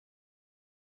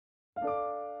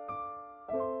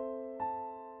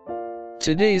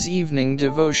Today's evening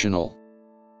devotional.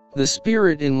 The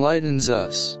Spirit enlightens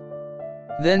us.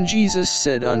 Then Jesus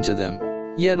said unto them,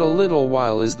 Yet a little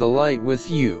while is the light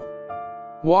with you.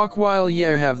 Walk while ye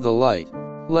have the light,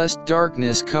 lest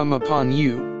darkness come upon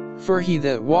you, for he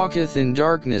that walketh in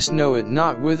darkness knoweth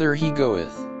not whither he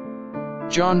goeth.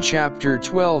 John chapter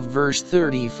 12 verse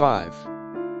 35.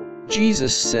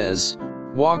 Jesus says,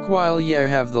 Walk while ye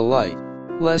have the light,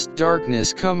 lest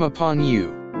darkness come upon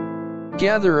you.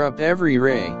 Gather up every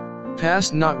ray,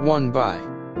 pass not one by.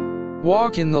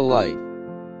 Walk in the light.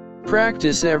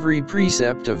 Practice every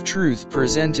precept of truth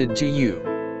presented to you.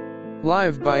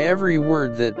 Live by every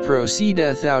word that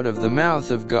proceedeth out of the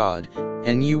mouth of God,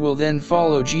 and you will then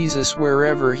follow Jesus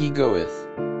wherever he goeth.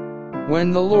 When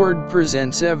the Lord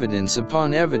presents evidence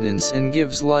upon evidence and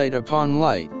gives light upon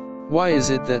light, why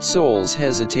is it that souls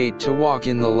hesitate to walk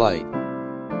in the light?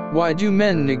 Why do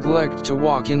men neglect to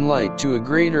walk in light to a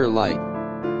greater light?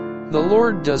 The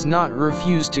Lord does not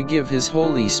refuse to give His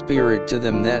Holy Spirit to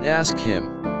them that ask Him.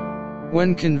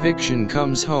 When conviction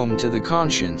comes home to the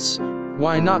conscience,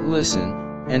 why not listen,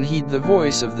 and heed the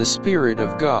voice of the Spirit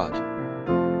of God?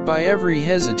 By every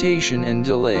hesitation and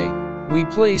delay, we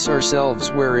place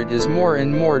ourselves where it is more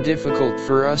and more difficult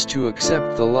for us to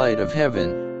accept the light of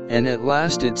heaven, and at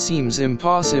last it seems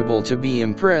impossible to be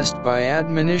impressed by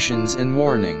admonitions and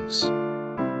warnings.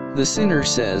 The sinner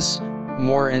says,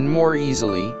 more and more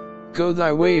easily, Go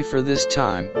thy way for this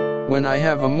time, when I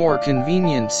have a more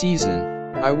convenient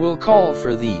season, I will call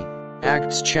for thee.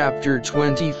 Acts chapter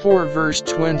 24 verse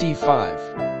 25.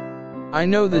 I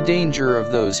know the danger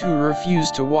of those who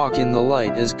refuse to walk in the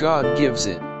light as God gives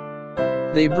it.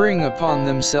 They bring upon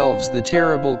themselves the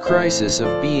terrible crisis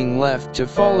of being left to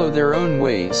follow their own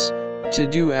ways, to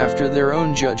do after their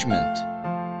own judgment.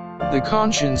 The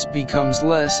conscience becomes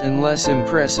less and less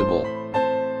impressible.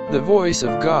 The voice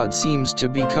of God seems to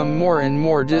become more and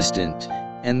more distant,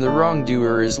 and the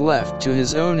wrongdoer is left to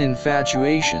his own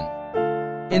infatuation.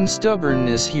 In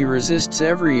stubbornness he resists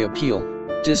every appeal,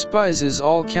 despises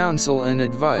all counsel and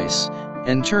advice,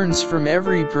 and turns from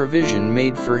every provision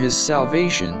made for his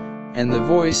salvation, and the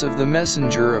voice of the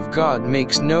messenger of God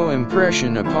makes no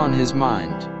impression upon his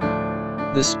mind.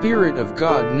 The Spirit of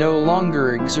God no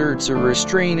longer exerts a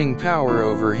restraining power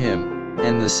over him,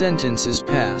 and the sentence is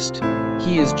passed,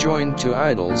 He is joined to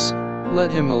idols,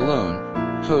 let him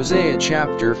alone. Hosea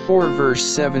chapter 4 verse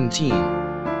 17.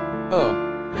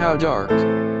 Oh, how dark,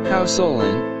 how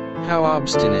sullen, how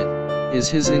obstinate is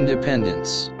his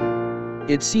independence.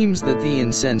 It seems that the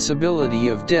insensibility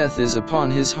of death is upon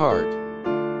his heart.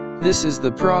 This is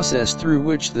the process through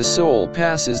which the soul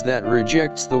passes that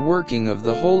rejects the working of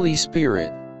the Holy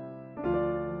Spirit.